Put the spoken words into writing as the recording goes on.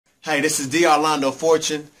Hey, this is D. Orlando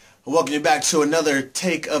Fortune. I welcome you back to another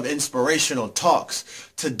take of Inspirational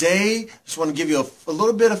Talks. Today, I just want to give you a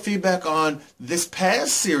little bit of feedback on this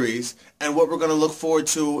past series and what we're going to look forward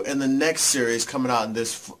to in the next series coming out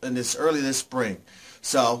early this spring.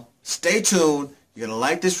 So, stay tuned. You're going to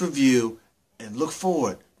like this review and look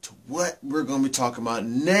forward to what we're going to be talking about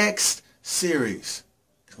next series.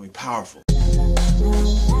 It's going to be powerful.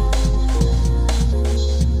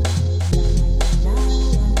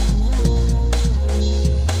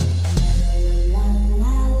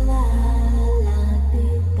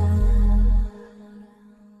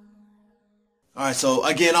 Alright, so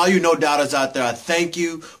again, all you no-doubters out there, I thank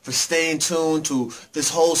you for staying tuned to this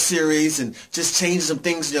whole series and just changing some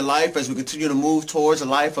things in your life as we continue to move towards a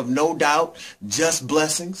life of no doubt, just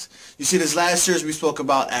blessings. You see, this last series we spoke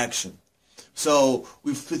about action. So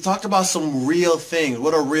we talked about some real things.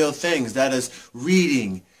 What are real things? That is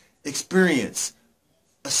reading, experience,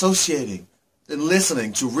 associating, and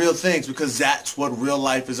listening to real things, because that's what real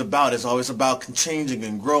life is about. It's always about changing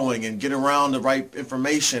and growing and getting around the right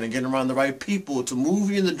information and getting around the right people to move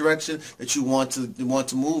you in the direction that you want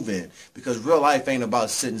to move in. Because real life ain't about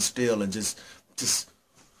sitting still and just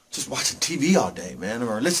watching TV all day, man,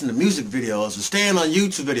 or listening to music videos or staying on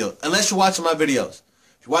YouTube videos. Unless you're watching my videos.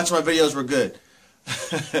 If you're watching my videos, we're good.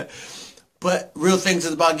 But real things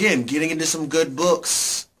is about, again, getting into some good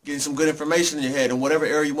books, getting some good information in your head in whatever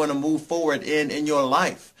area you want to move forward in your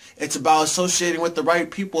life. It's about associating with the right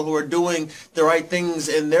people who are doing the right things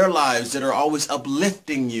in their lives, that are always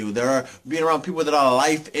uplifting you, that are being around people that are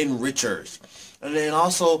life enrichers. And then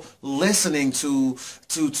also listening to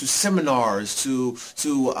seminars, to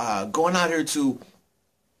going out here to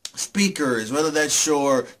speakers, whether that's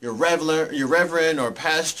your reverend or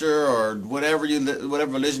pastor or whatever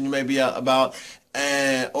religion you may be about,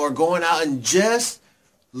 or going out and just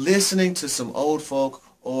listening to some old folk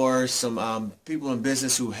or some people in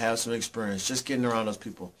business who have some experience, just getting around those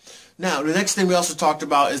people. Now, the next thing we also talked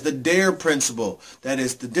about is the DARE principle. That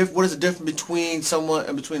is, what is the difference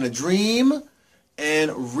between a dream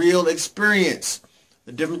and real experience?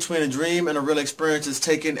 The difference between a dream and a real experience is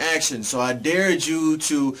taking action. So I dared you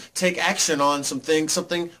to take action on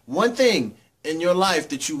one thing in your life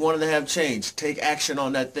that you wanted to have changed. Take action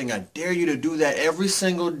on that thing. I dare you to do that every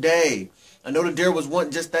single day. I know the dare was one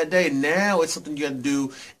just that day. Now it's something you have to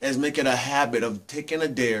do, is make it a habit of taking a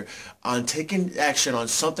dare, on taking action on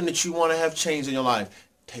something that you want to have changed in your life.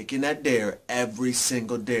 Taking that dare every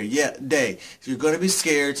single day. So you're going to be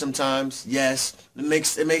scared sometimes. Yes.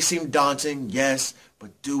 It may seem daunting. Yes.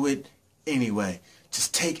 But do it anyway.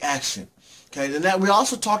 Just take action. Okay. And that we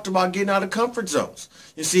also talked about getting out of comfort zones.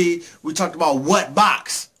 You see, we talked about what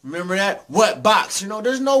box. Remember that? What box? You know,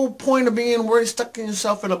 there's no point of being worried, stuck in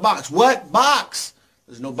yourself in a box. What box?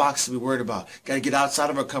 There's no box to be worried about. Got to get outside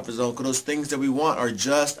of our comfort zone, because those things that we want are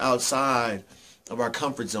just outside of our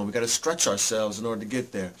comfort zone. We got to stretch ourselves in order to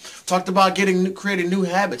get there. Talked about creating new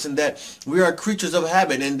habits, and that we are creatures of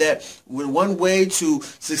habit, and that one way to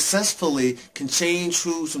successfully can change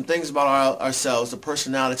some things about ourselves, the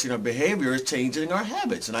personality and our behavior, is changing our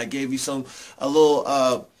habits. And I gave you a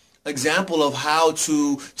little example of how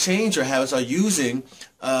to change your habits are using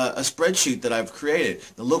a spreadsheet that I've created.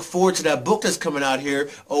 Now look forward to that book that's coming out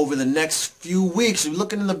here over the next few weeks. If you're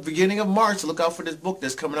looking in the beginning of March, look out for this book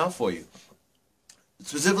that's coming out for you.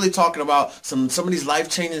 Specifically talking about some of these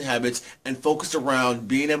life-changing habits, and focused around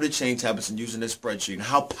being able to change habits and using this spreadsheet, and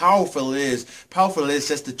how powerful it is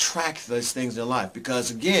just to track those things in your life.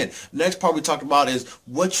 Because again, the next part we talked about is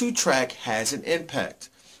what you track has an impact.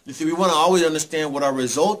 You see, we want to always understand what our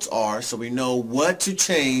results are, so we know what to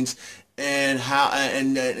change and how,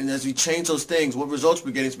 and as we change those things, what results we're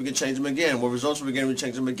getting, so we can change them again. What results we're getting, we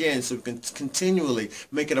change them again, so we can continually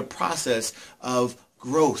make it a process of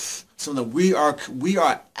growth, something we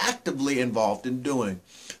are actively involved in doing.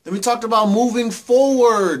 Then we talked about moving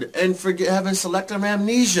forward and having selective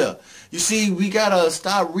amnesia. You see, we gotta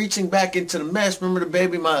stop reaching back into the mess. Remember the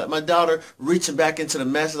baby, my daughter, reaching back into the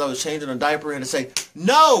mess as I was changing her diaper, and to say,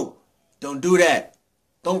 no, don't do that.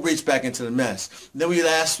 Don't reach back into the mess. Then we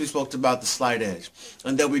spoke about the slight edge,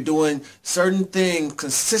 and that we're doing certain things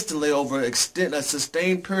consistently over a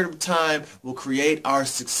sustained period of time will create our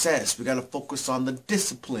success. We got to focus on the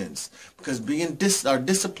disciplines, because our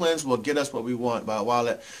disciplines will get us what we want.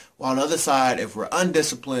 While on the other side, if we're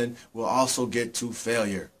undisciplined, we'll also get to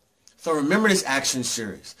failure. So remember this action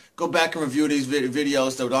series. Go back and review these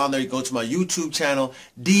videos that are on there. You go to my YouTube channel,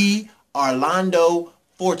 D. Orlando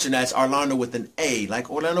Fortune. That's Orlando with an A,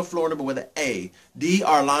 like Orlando, Florida, but with an A. D.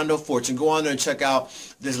 Orlando Fortune. Go on there and check out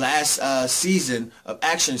this last season of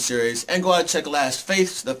Action series, and go out and check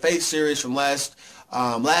the Faith series from last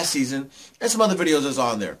last season, and some other videos that's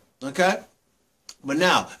on there. Okay? But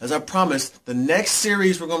now, as I promised, the next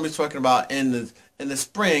series we're going to be talking about in the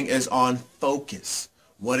spring is on focus.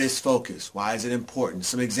 What is focus? Why is it important?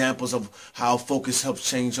 Some examples of how focus helps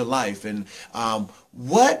change your life. And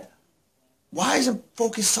why isn't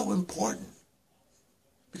focus so important?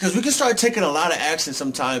 Because we can start taking a lot of action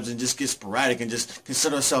sometimes and just get sporadic and just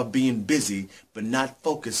consider ourselves being busy, but not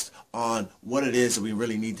focused on what it is that we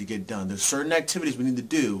really need to get done. There's certain activities we need to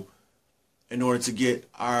do in order to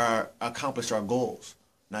accomplish our goals,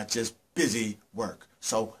 not just busy work.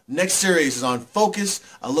 So next series is on focus.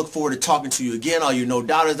 I look forward to talking to you again. All you no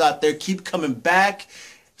doubters out there, keep coming back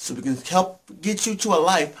so we can help get you to a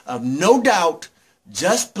life of no doubt,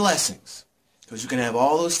 just blessings. Because you can have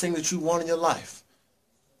all those things that you want in your life.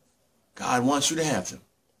 God wants you to have them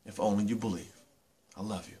if only you believe. I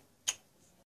love you.